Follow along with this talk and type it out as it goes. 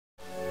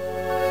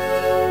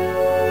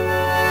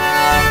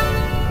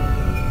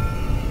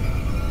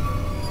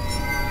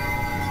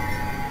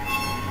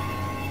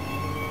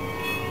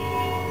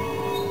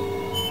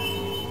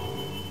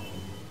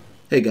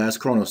Hey guys,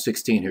 Chrono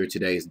 16 here.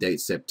 Today's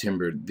date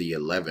September the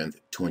 11th,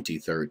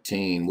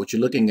 2013. What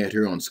you're looking at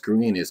here on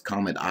screen is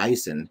Comet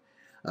Ison,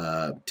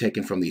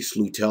 taken from the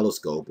SLU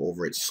telescope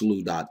over at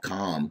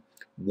SLU.com.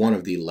 One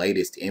of the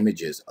latest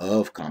images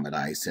of Comet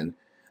Ison,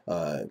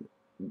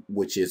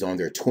 which is on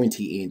their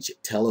 20-inch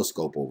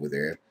telescope over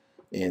there.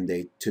 And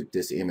they took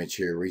this image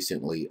here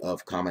recently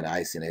of Comet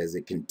Ison as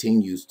it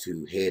continues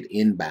to head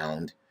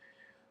inbound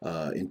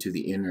into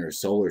the inner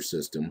solar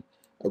system.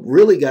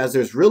 Really, guys,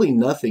 there's really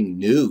nothing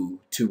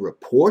new to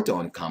report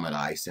on Comet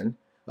Ison.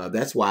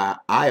 That's why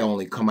I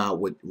only come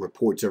out with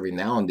reports every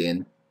now and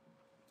then,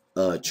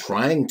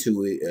 trying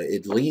to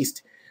at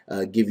least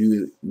give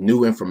you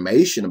new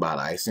information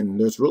about Ison.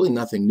 There's really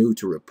nothing new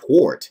to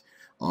report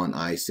on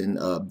Ison.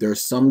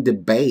 There's some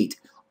debate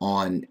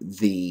on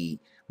the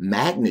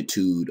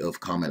magnitude of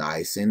Comet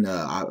Ison.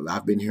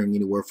 I've been hearing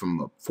anywhere from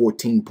a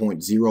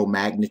 14.0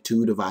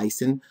 magnitude of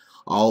Ison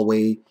all the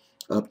way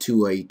up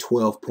to a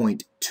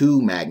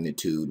 12.2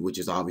 magnitude, which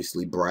is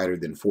obviously brighter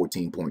than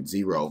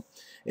 14.0.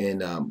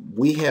 And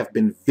we have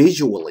been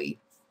visually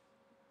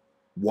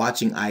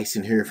watching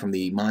Ison here from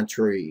the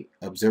Monterey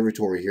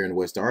Observatory here in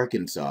West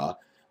Arkansas,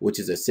 which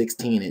is a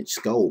 16-inch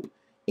scope,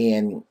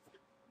 and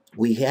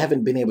we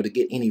haven't been able to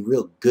get any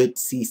real good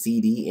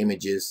CCD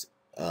images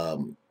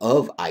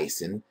of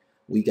Ison.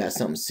 We got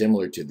something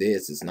similar to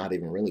this. It's not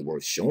even really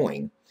worth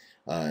showing.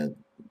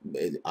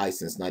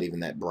 Ison's not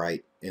even that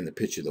bright in the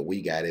picture that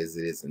we got as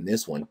it is in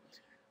this one,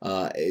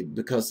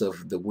 because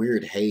of the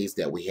weird haze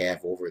that we have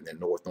over in the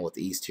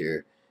northeast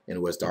here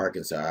in West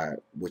Arkansas,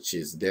 which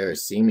is there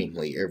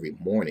seemingly every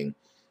morning.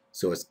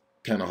 So it's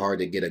kind of hard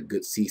to get a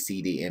good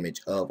CCD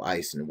image of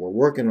Ison. We're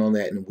working on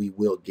that and we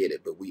will get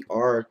it, but we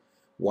are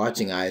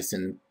watching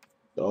Ison,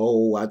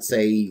 oh, I'd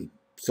say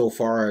so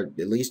far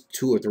at least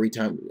 2 or 3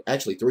 times,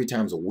 actually 3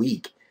 times a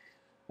week.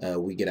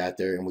 We get out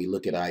there and we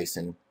look at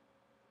Ison.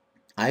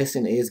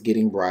 Ison is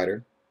getting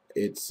brighter.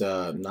 It's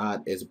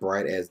not as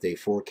bright as they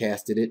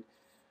forecasted it,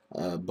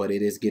 but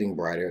it is getting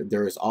brighter.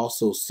 There is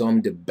also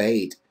some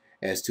debate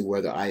as to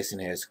whether Ison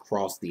has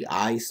crossed the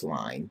ice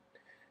line.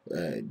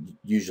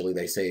 Usually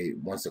they say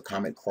once a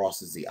comet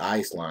crosses the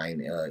ice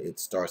line, it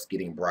starts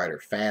getting brighter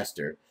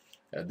faster.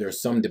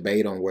 There's some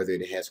debate on whether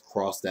it has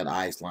crossed that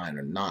ice line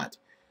or not.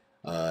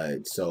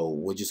 So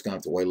we're just going to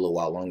have to wait a little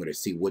while longer to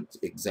see what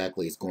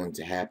exactly is going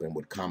to happen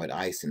with Comet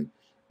Ison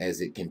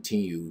as it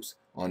continues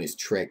on its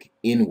trek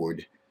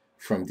inward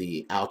from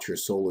the outer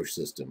solar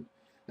system.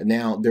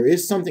 Now, there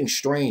is something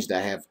strange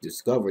that I have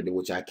discovered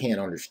which I can't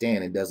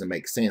understand and doesn't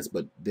make sense,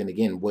 but then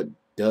again, what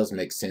does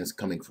make sense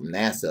coming from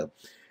NASA?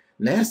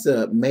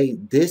 NASA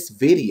made this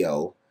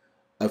video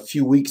a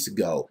few weeks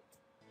ago.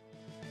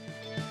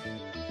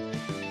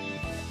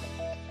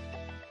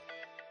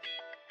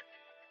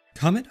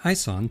 Comet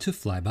Ison to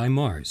fly by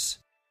Mars,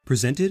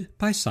 presented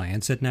by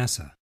Science at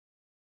NASA.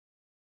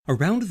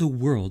 Around the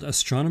world,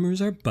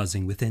 astronomers are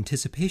buzzing with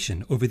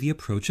anticipation over the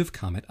approach of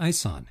Comet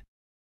Ison.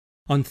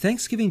 On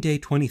Thanksgiving Day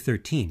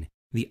 2013,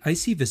 the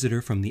icy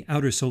visitor from the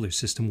outer solar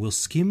system will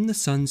skim the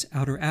Sun's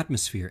outer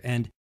atmosphere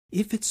and,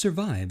 if it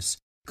survives,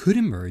 could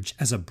emerge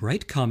as a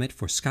bright comet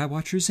for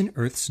skywatchers in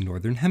Earth's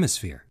northern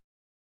hemisphere.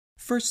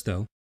 First,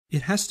 though,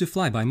 it has to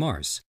fly by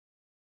Mars.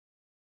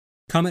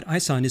 Comet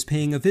Ison is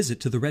paying a visit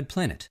to the red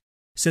planet,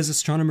 says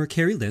astronomer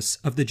Carrie Liss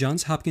of the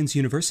Johns Hopkins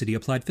University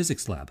Applied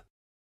Physics Lab.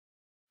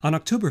 On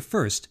October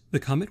 1st, the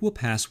comet will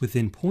pass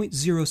within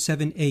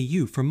 0.07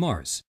 AU from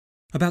Mars,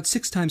 about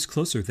 6 times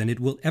closer than it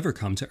will ever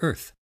come to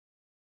Earth.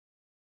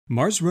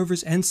 Mars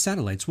rovers and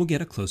satellites will get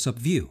a close-up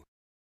view.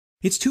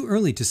 It's too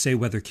early to say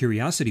whether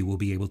Curiosity will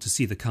be able to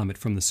see the comet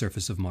from the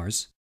surface of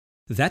Mars.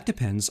 That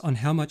depends on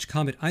how much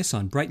Comet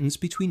Ison brightens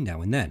between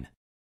now and then.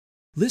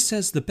 Liz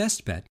says the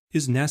best bet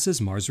is NASA's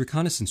Mars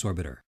Reconnaissance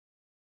Orbiter.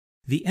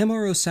 The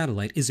MRO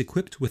satellite is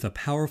equipped with a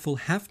powerful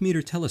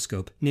half-meter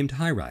telescope named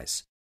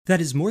HiRISE that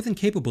is more than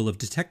capable of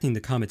detecting the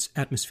comet's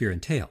atmosphere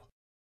and tail.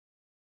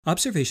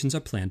 Observations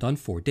are planned on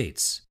 4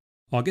 dates: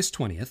 August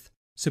 20th,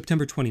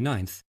 September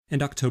 29th,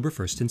 and October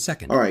 1st and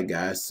 2nd. All right,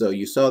 guys, so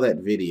you saw that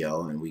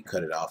video and we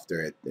cut it off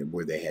there at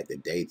where they had the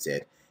dates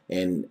at.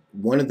 And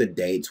one of the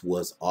dates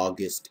was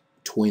August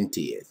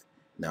 20th.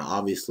 Now,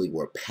 obviously,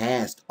 we're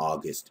past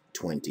August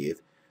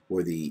 20th,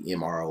 where the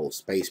MRO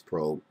space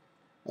probe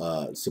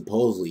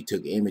supposedly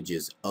took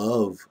images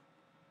of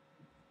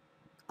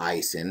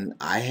Ison.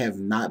 I have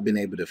not been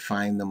able to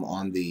find them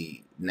on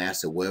the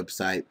NASA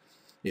website.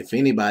 If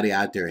anybody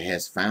out there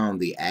has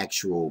found the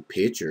actual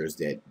pictures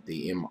that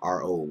the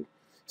MRO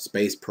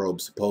space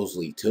probe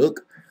supposedly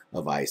took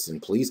of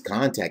Ison, please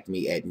contact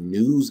me at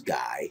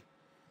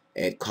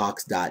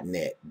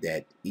newsguy@cox.net.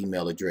 That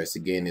email address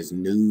again is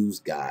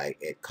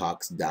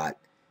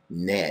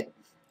newsguy@cox.net.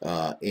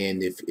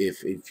 And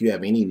if you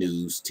have any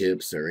news,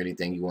 tips, or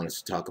anything you want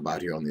us to talk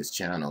about here on this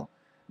channel,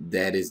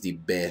 that is the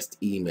best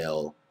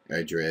email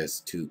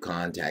address to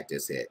contact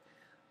us at.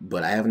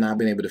 But I have not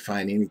been able to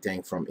find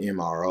anything from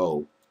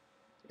MRO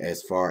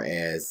as far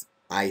as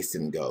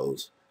Ison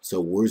goes.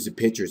 So where's the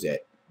pictures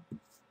at?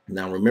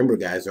 Now remember,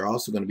 guys, they're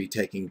also going to be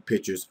taking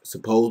pictures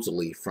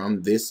supposedly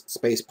from this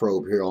space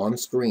probe here on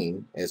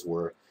screen as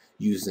we're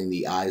using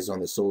the Eyes on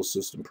the Solar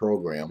System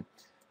program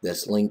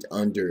that's linked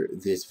under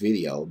this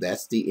video.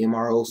 That's the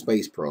MRO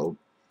space probe.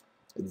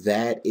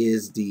 That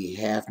is the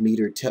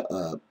half-meter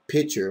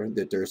picture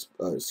that there's,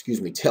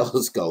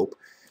 telescope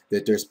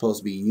that they're supposed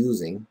to be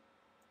using.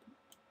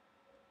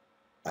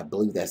 I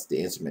believe that's the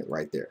instrument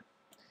right there,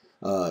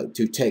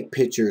 to take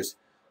pictures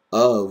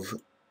of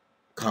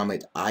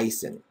Comet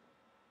Ison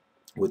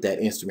with that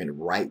instrument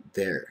right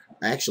there.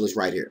 Actually, it's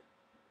right here.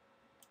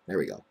 There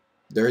we go.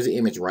 There's an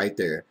image right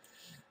there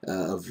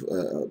of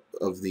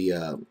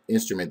the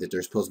instrument that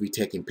they're supposed to be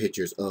taking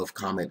pictures of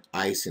Comet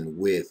Ison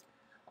with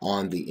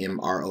on the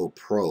MRO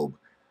probe.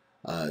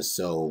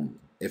 So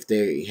if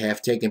they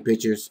have taken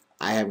pictures,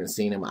 I haven't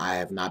seen them. I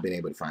have not been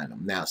able to find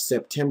them. Now,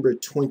 September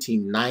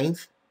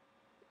 29th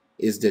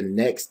is the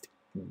next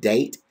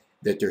date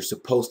that they're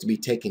supposed to be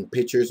taking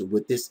pictures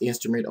with this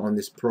instrument on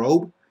this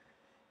probe,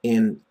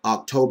 in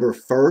October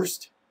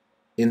 1st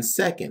and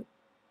 2nd.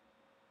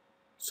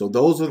 So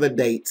those are the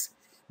dates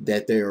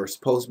that they are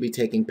supposed to be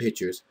taking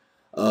pictures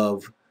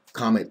of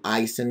Comet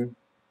Ison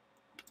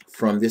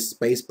from this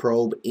space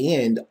probe,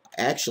 and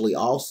actually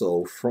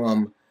also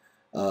from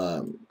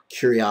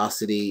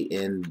Curiosity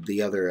and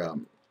the other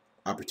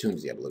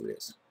Opportunity, I believe it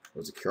is.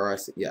 Was it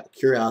Curiosity? Yeah,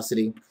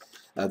 Curiosity.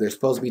 They're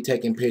supposed to be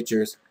taking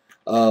pictures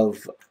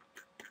of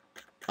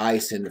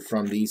Ison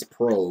from these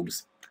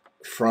probes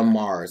from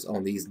Mars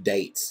on these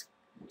dates.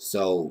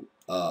 So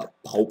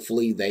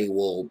hopefully they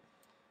will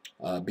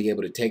be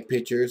able to take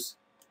pictures,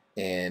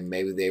 and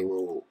maybe they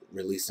will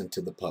release them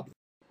to the public.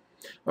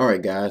 All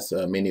right, guys,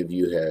 many of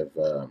you have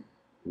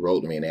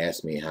wrote me and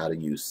asked me, how do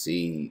you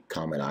see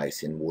Comet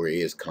Ison? Where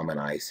is Comet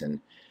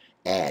Ison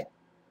at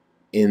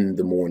in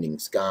the morning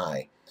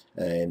sky?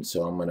 And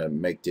so I'm going to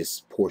make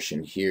this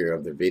portion here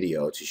of the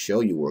video to show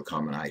you where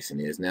Comet Ison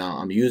is. Now,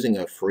 I'm using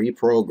a free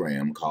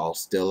program called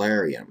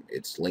Stellarium.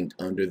 It's linked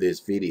under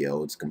this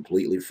video. It's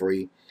completely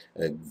free.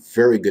 A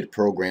very good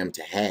program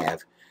to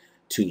have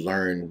to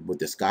learn what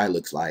the sky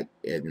looks like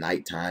at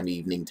nighttime,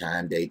 evening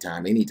time,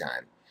 daytime,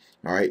 anytime.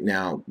 All right,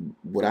 now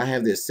what I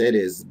have this set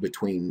is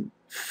between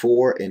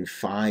 4 and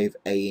 5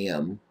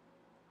 a.m.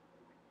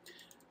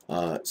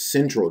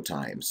 Central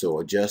Time. So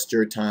adjust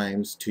your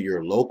times to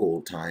your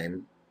local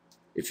time.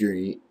 If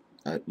you're,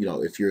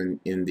 if you're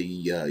in the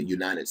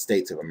United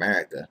States of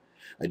America,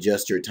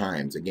 adjust your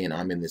times. Again,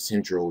 I'm in the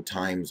Central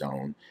Time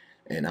Zone,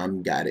 and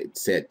I'm got it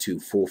set to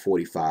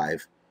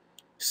 4:45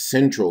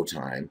 Central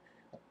Time,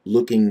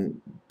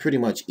 looking pretty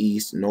much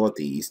east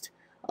northeast,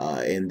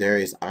 and there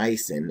is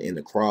Ison in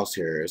the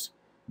crosshairs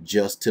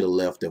just to the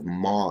left of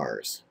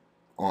Mars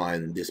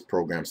on this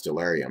program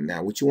Stellarium.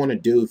 Now, what you want to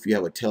do if you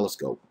have a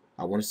telescope,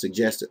 I want to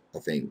suggest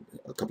a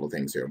couple of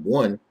things here.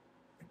 One,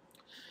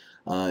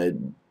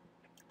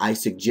 I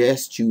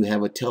suggest you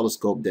have a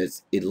telescope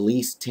that's at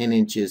least 10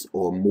 inches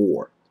or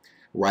more.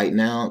 Right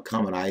now,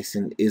 Comet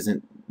Ison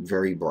isn't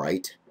very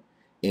bright,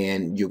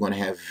 and you're going to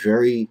have a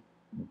very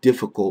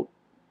difficult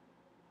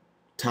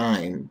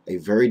time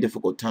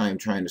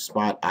trying to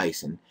spot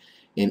Ison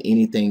in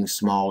anything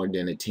smaller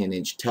than a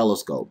 10-inch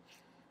telescope.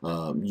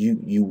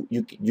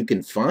 You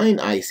can find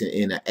Ison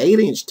in an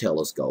 8-inch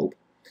telescope,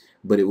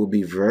 but it will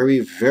be very,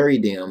 very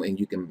dim, and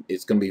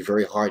it's going to be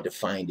very hard to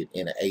find it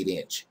in an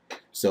 8-inch.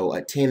 So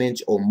a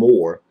 10-inch or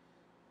more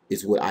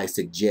is what I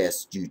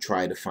suggest you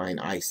try to find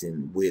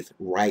Ison with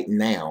right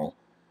now,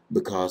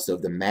 because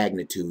of the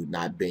magnitude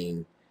not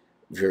being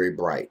very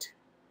bright.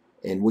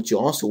 And what you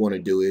also want to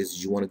do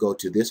is you want to go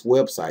to this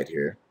website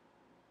here,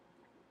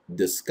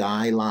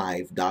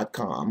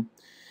 theskylive.com,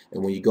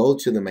 and when you go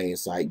to the main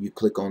site, you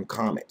click on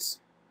Comets.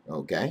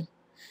 Okay?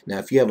 Now,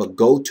 if you have a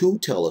go-to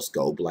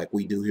telescope like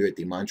we do here at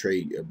the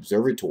Monterey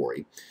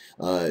Observatory,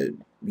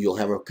 you'll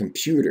have a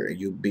computer.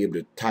 You'll be able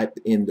to type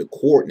in the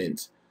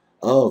coordinates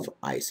of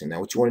Ison.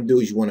 Now, what you want to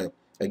do is you want to,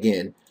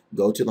 again,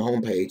 go to the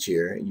home page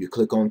here. You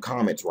click on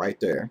Comets right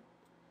there,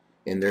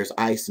 and there's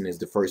Ison is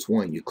the first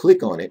one. You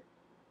click on it,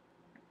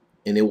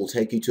 and it will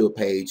take you to a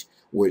page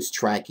where it's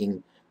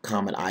tracking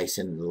Comet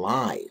Ison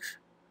live.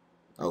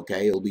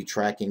 Okay, it'll be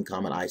tracking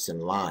Comet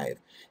Ison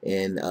live,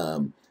 and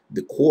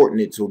the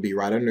coordinates will be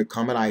right under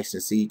Comet Ison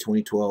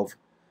C2012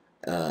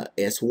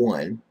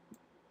 S1.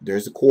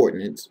 There's the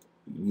coordinates.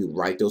 You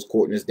write those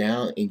coordinates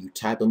down and you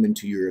type them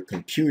into your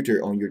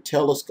computer on your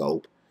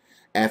telescope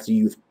after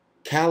you've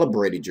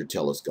calibrated your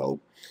telescope,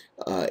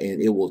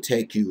 and it will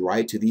take you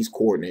right to these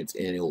coordinates,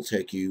 and it will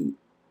take you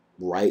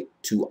right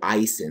to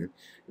Ison.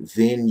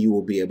 Then you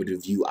will be able to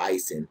view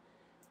Ison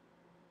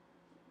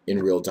in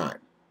real time.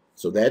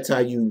 So that's how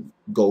you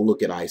go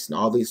look at Ison.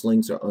 All these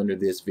links are under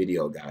this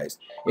video, guys.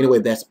 Anyway,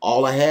 that's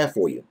all I have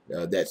for you.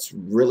 That's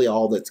really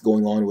all that's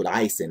going on with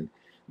Ison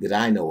that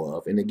I know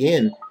of. And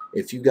again,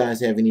 if you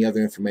guys have any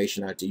other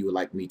information out there you would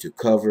like me to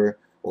cover,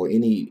 or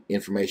any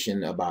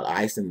information about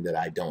Ison that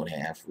I don't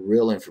have,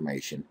 real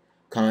information,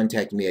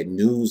 contact me at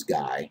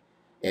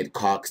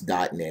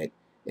newsguy@cox.net,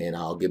 and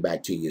I'll get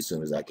back to you as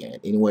soon as I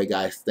can. Anyway,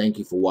 guys, thank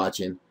you for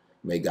watching.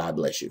 May God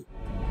bless you.